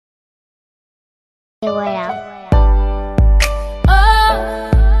What's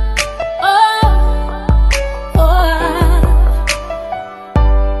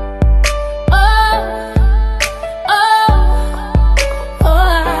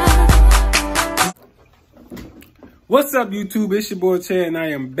up, YouTube? It's your boy Chad, and I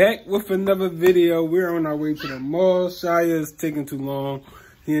am back with another video. We're on our way to the mall. Shiya is taking too long.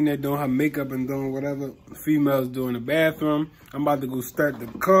 He in there doing her makeup and doing whatever the females do in the bathroom. I'm about to go start the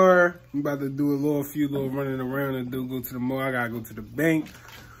car. I'm about to do a few little running around and go to the mall. I gotta go to the bank.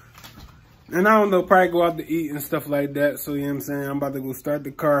 And I don't know, probably go out to eat and stuff like that. So, you know what I'm saying? I'm about to go start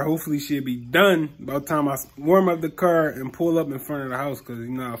the car. Hopefully, she'll be done by the time I warm up the car and pull up in front of the house. Because, you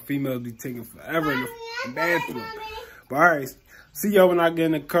know, how females be taking forever in the bathroom. But, all right. See y'all when I get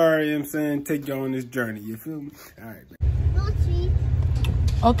in the car, you know what I'm saying? Take y'all on this journey. You feel me? All right.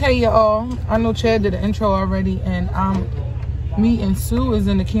 Okay, y'all. I know Chad did the intro already. And me and Sue is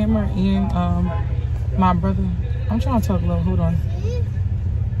in the camera. And my brother. I'm trying to talk low. Hold on.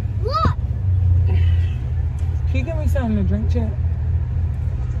 What? Can you give me something to drink, Chad?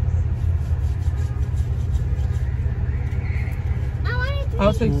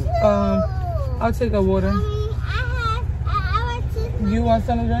 I'll take the water. You want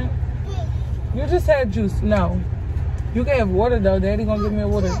something to drink? You just had juice. No. You can have water though. Daddy gonna give me a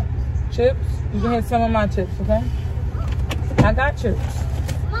water. Chips? You can have some of my chips, okay? I got chips.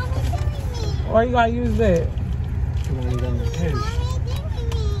 Why you gotta use that?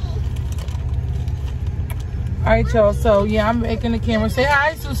 Alright, y'all. So, yeah, I'm back in the camera. Say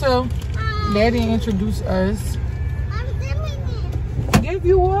hi, Suso. Daddy introduced us. Give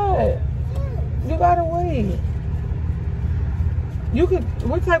you what? You gotta wait. You could,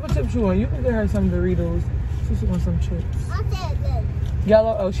 what type of chips you want? You can get her some Doritos. Suso wants some chips.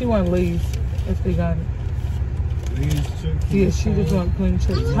 Yellow? Oh, she want Lay's, if they got it. Lay's chips? Yeah, she just want plain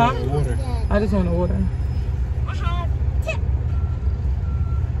chips. Huh? Water. I just want the water.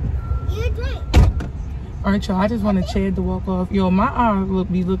 Alright, y'all, I just want to Chad to walk off. Yo, my eye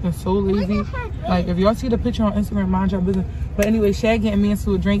be looking so lazy. Like, if y'all see the picture on Instagram, mind y'all business. But anyway, Chad getting me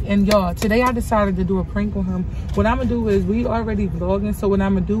into a drink. And y'all, today I decided to do a prank on him. What I'm going to do is, we already vlogging. So what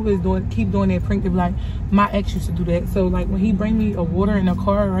I'm going to do is keep doing that prank. To be like, my ex used to do that. So like, when he bring me a water in the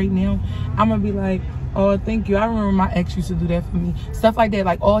car right now, I'm going to be like, oh, thank you. I remember my ex used to do that for me. Stuff like that.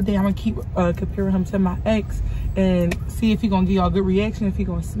 Like, all day I'm going to keep comparing him to my ex. And see if he gonna give y'all a good reaction, if he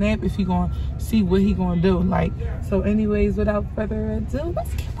gonna snap, if he gonna see what he gonna do. Like, so anyways, without further ado,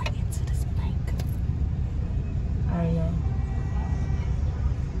 let's get right into this prank. Alright,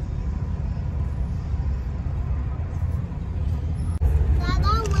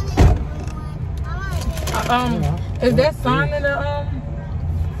 y'all. Is that sign in the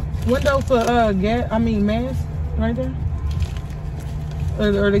window for mask right there?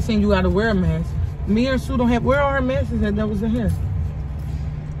 Or they saying you gotta wear a mask? Me and Sue don't have. Where are her masks that was in here?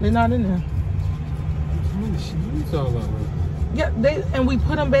 They're not in there. She's all about it. Yeah, and we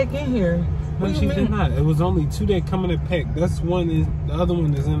put them back in here. No, she did not. It was only 2 that come in a pack. That's one. The other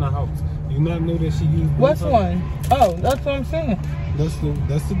one is in the house. You not know that she used. What's one? Oh, that's what I'm saying. That's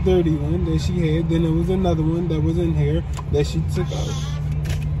the dirty one that she had. Then there was another one that was in here that she took out.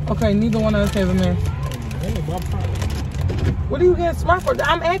 Okay, neither one of us have a mask. Hey, my problem. What are you getting smart for?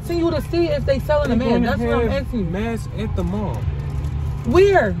 I'm asking you to see if they selling a mask. That's what I'm asking you. Mask at the mall.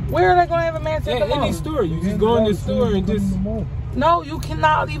 Where? Where are they gonna have a mask at the mall? Any store. You just go in the store and just. No, you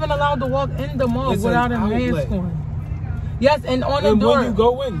cannot even allowed to walk in the mall without a mask on. Yes, and on the door. When you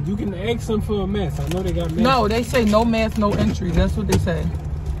go in, you can ask them for a mask. I know they got masks. No, they say no mask, no entry. That's what they say.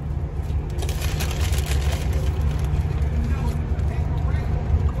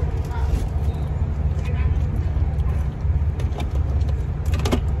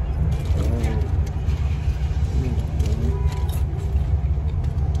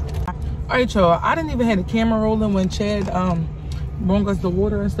 Alright, y'all, I didn't even have the camera rolling when Chad brought us the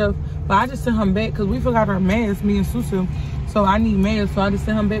water and stuff, but I just sent him back because we forgot our masks, me and Susu. So I need masks, so I just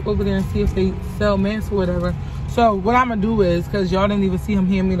sent him back over there and see if they sell masks or whatever. So what I'm gonna do is, because y'all didn't even see him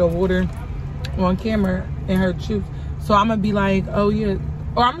hand me the water on camera and her juice, so I'm gonna be like, oh yeah,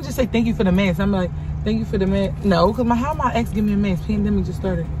 or I'm gonna just say thank you for the mask. I'm like, thank you for the mask. No, because how my ex give me a mask? Pandemic just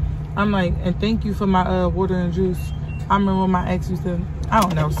started. I'm like, and thank you for my water and juice. I remember when my ex used to, I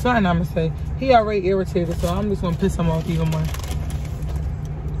don't know, something I'm gonna say. He already irritated, so I'm just gonna piss him off even more.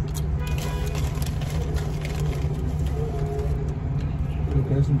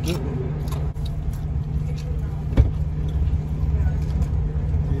 Okay, some good.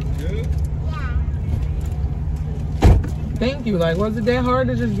 Good? Yeah. Thank you. Like, was it that hard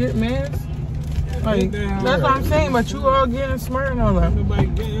to just get masks? Like, that's what I'm saying, but you all getting smart and all that. Nobody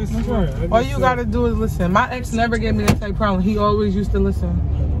getting smart. swear. All you gotta do is listen. My ex never gave me that type of problem. He always used to listen.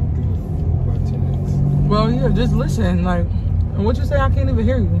 Well, yeah, just listen. Like, and what you say, I can't even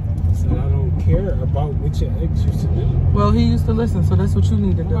hear you. I said I don't care about what your ex used to do. Well, he used to listen, so that's what you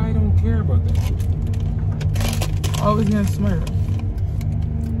need to do. I don't care about that. Always getting smart.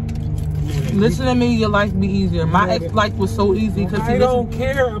 Listen to me, your life be easier. My ex life was so easy because he don't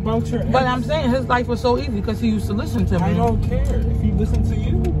care about your ex. But I'm saying his life was so easy because he used to listen to me. I don't care if he listened to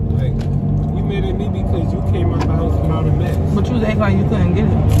you. Like, you mad at me because you came out the house and out a mess. But you was acting like you couldn't get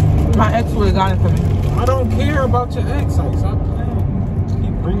it. My ex would have got it for me. I don't care about your ex. Like, stop playing.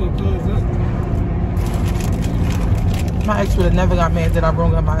 Keep bringing kids up. My ex would have never got mad that I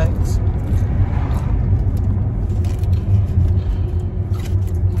brought up my ex.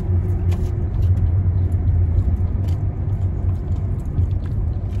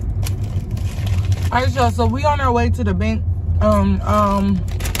 Alright, y'all, so we on our way to the bank.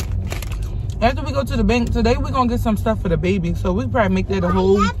 After we go to the bank today, we're gonna get some stuff for the baby. So we probably make that a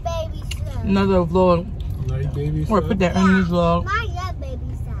whole another vlog. Like baby or stuff? put that in this vlog. I love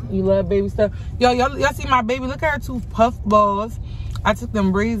baby stuff. You love baby stuff. Y'all see my baby? Look at her two puff balls. I took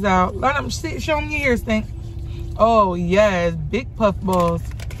them braids out. Let them show me your ears, Stink. Oh yes, big puff balls.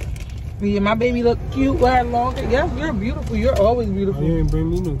 Yeah, my baby look cute with her long hair. Yes, you're beautiful. You're always beautiful. Oh, you ain't bring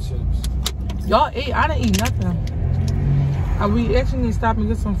me no chips. Y'all ate. I didn't eat nothing. We actually need to stop and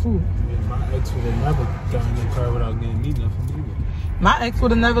get some food. Yeah, my ex would have never got in the car without getting me nothing either. My ex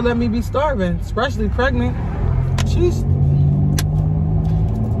would have never let me be starving, especially pregnant.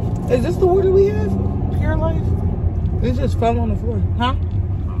 Is this the water we have? Pure Life? It just fell on the floor. Huh?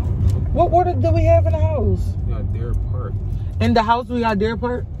 What water do we have in the house? We got Deer Park. In the house we got Deer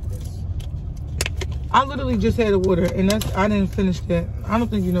Park? I literally just had the water, and I didn't finish that. I don't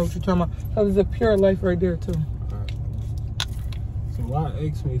think you know what you're talking about. Because there's a Pure Life right there, too. Right. So why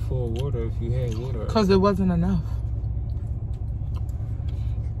ask me for water if you had water? Because it wasn't enough.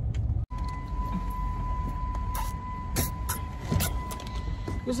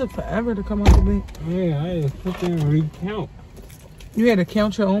 This took forever to come out the bank. Yeah, I had to fucking recount. You had to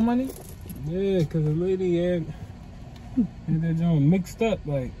count your own money? Yeah, because the lady had that joint mixed up.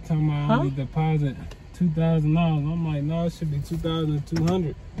 Like, talking about I only deposit $2,000. I'm like, no, it should be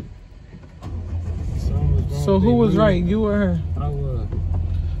 $2,200. So who was right, you or her? I was.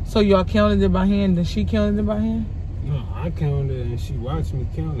 So y'all counted it by hand, and she counted it by hand? No, I counted it and she watched me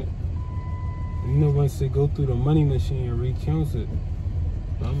count it. You know, once they go through the money machine and recounts it,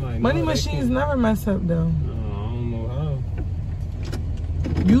 I'm like, money machines never mess up though. No, I don't know how.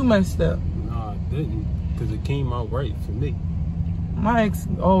 You messed up. No, I didn't, because it came out right for me. My ex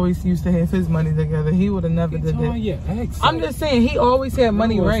always used to have his money together. He would have never did that. Your ex, I'm just saying, he always had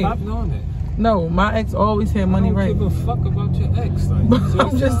money right. Stop doing that. No, my ex always had money right. I don't give a fuck about your ex. Like,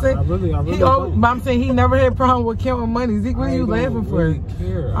 I'm just saying. I really but I'm saying he never had a problem with counting money. Zeke, what are you laughing for? Really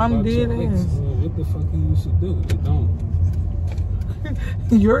care I'm dead ass. What the fuck you used to do? They don't.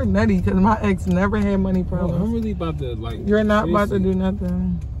 You're nutty because my ex never had money problems. No, I'm really about to like. You're not about to do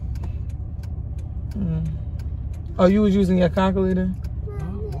nothing. Oh, you was using your calculator?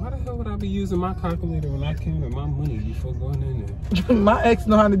 Why the hell would I be using my calculator when I counted my money before going in there? My ex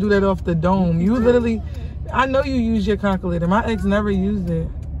know how to do that off the dome. You literally, I know you use your calculator. My ex never used it.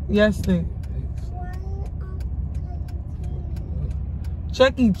 Yes, Stink.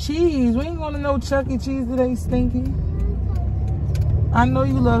 Chuck E. Cheese. We ain't gonna know Chuck E. Cheese today, Stinky. I know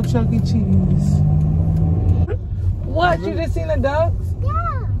you love Chuck E. Cheese. What? You just seen the ducks?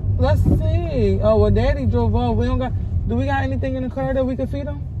 Yeah. Let's see. Oh, well, Daddy drove off. We don't got. Do we got anything in the car that we can feed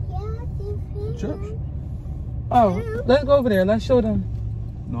them? Yeah, Chips? Oh, let's go over there. Let's show them.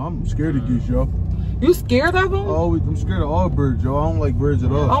 No, I'm scared of geese, yo. You scared of them? I'm scared of all birds, yo. I don't like birds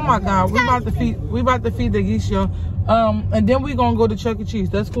at all. Oh my God, we about to feed the geese, yo. And then we gonna go to Chuck E. Cheese.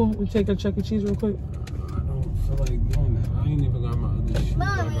 That's cool. We take a Chuck E. Cheese real quick. I don't feel like doing that. I ain't even got my other shoes.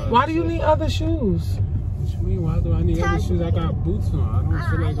 Why do you need other shoes? What you mean? Why do I need other shoes? I got boots on. I don't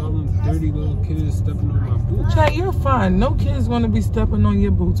feel like all them dirty little kids stepping on my boots. Chad, you're fine. No kid's gonna be stepping on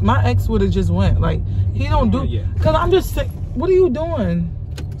your boots. My ex would have just went. Like, he don't do. Cause I'm just saying. What are you doing?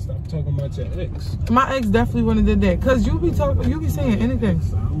 Stop talking about your ex. My ex definitely wouldn't have did that. Cause you be saying anything.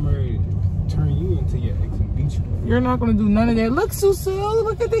 I'm ready to turn you into your ex and beat you. You're not gonna do none of that. Look, Susu,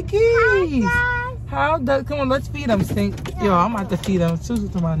 look at the keys. How does? Come on, let's feed them, Stink. Yo, I'm about to feed them.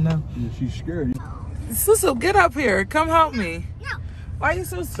 Susu to my no. Yeah, she's scared. Susu, get up here. Come help me. No. Why are you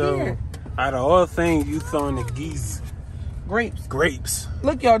so scared? So, out of all things, you throwing the geese. Grapes.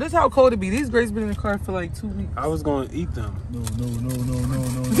 Look, y'all, this is how cold it be. These grapes been in the car for like 2 weeks. I was gonna eat them. No.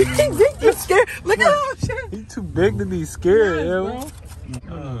 Zeke, you scared? Look at how shit. He too big to be scared, yo.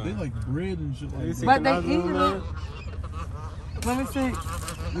 They like bread and shit like that. But they eating it. Let me see.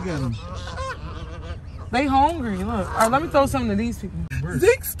 Look at them. They hungry. Look. All right, let me throw something to these people.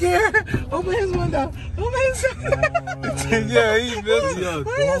 Zeke scared. Open his window. Open his window. Yeah,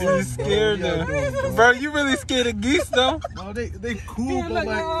 he's scared now. Bro, you really scared of geese though? No, they cool, Yeah, but look,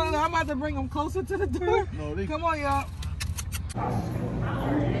 like. I'm about to bring them closer to the door. No, they. Come on, y'all.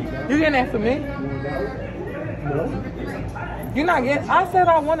 You getting that for me? You're not getting. I said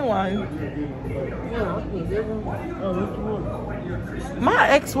I wanted one. My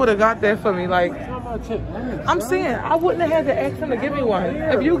ex would have got that for me. Like, I'm saying, I wouldn't have had to ask him to give me one.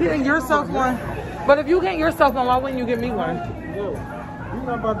 If you getting yourself one, but if you getting yourself one, why wouldn't you give me one? You're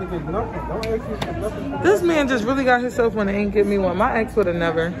not about to get nothing. Don't ask me for nothing. This man just really got himself one and ain't give me one. My ex would have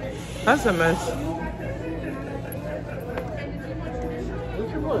never. That's a mess. What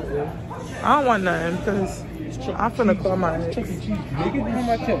you want, man? I don't want nothing because I'm finna call my ex. Chuck E. Cheese. Make it how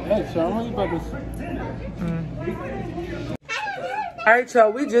much ex, so I'm really about to. All right,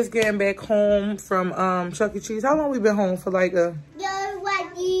 y'all. We just getting back home from Chuck E. Cheese. How long we been home for? Like an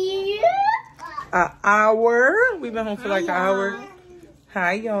hour. We've been home for like an hour.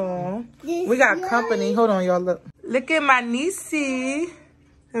 Hi, y'all. We got company. Hold on, y'all. Look at my niecey.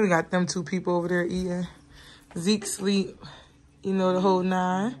 And we got them two people over there eating. Zeke sleep. You know the whole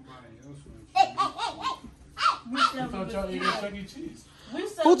nine.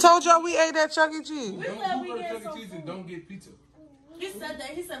 Who told y'all we ate at Chuck E. Cheese? We said we go to Chuck E. Cheese and don't get pizza. He said that.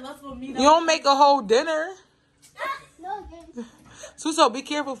 He said let's go meet up. You don't make a whole dinner. No, Suso, be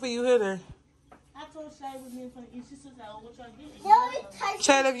careful for you hit her. I told Shay was in front of you. She said, "Oh, what y'all getting?" no,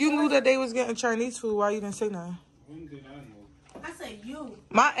 Chad, if you knew that they was getting Chinese food, why you didn't say nothing? When did I know? I said you.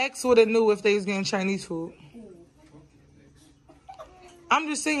 My ex would have knew if they was getting Chinese food. I'm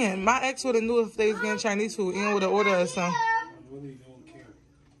just saying, my ex would have knew if they was getting Chinese food and would have ordered us some. I really don't care.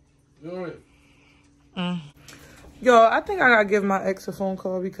 You alright? Yo, I think I gotta give my ex a phone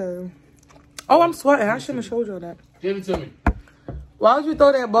call because... Oh, I'm sweating. I shouldn't have showed y'all that. Give it to me. Why would you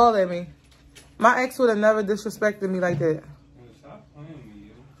throw that ball at me? My ex would have never disrespected me like that. Stop playing with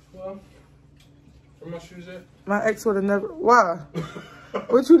me, yo. Well, where my shoes at? My ex would have never... Why?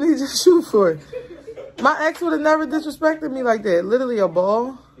 What you need your shoe for? My ex would have never disrespected me like that. Literally a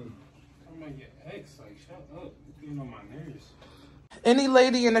ball. I'm like your ex. Like, shut up. You're getting on my nerves. Any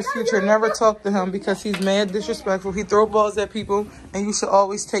lady in the future, never talk to him because he's mad disrespectful. He throw balls at people, and you should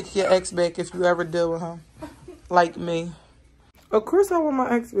always take your ex back if you ever deal with him. Like me. Of course I want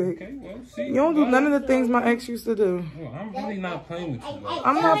my ex back. Okay, well, see. You don't do none of the things my ex used to do. Well, I'm really not playing with you, though.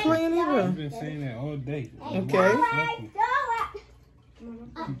 I'm not playing I've either. been saying that all day. Okay.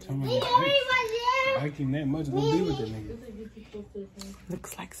 You tell me your ex. Like him that much, go be with that nigga.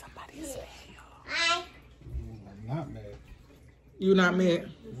 Looks like somebody's mad, y'all. I'm not mad. You not mad?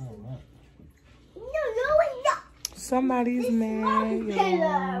 No, I'm not. Somebody's mad,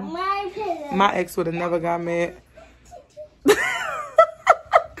 y'all. my pillow. My ex would have never got mad.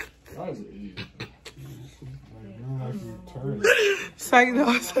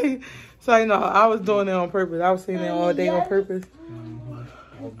 So you know, I was doing it on purpose. I was saying that all day on purpose.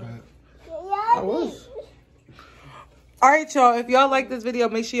 I was. All right, y'all. If y'all like this video,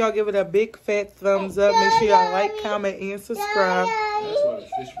 make sure y'all give it a big fat thumbs up. Make sure y'all like, comment, and subscribe. That's why the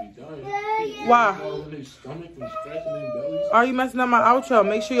fish be dying. Why? All in their stomach and scratching their bellies. Are you messing up my outro?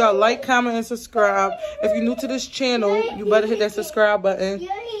 Make sure y'all like, comment, and subscribe. If you're new to this channel, you better hit that subscribe button.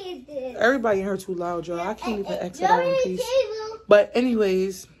 Everybody in here too loud, y'all. I can't even exit out in peace. But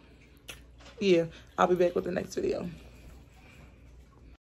anyways, yeah, I'll be back with the next video.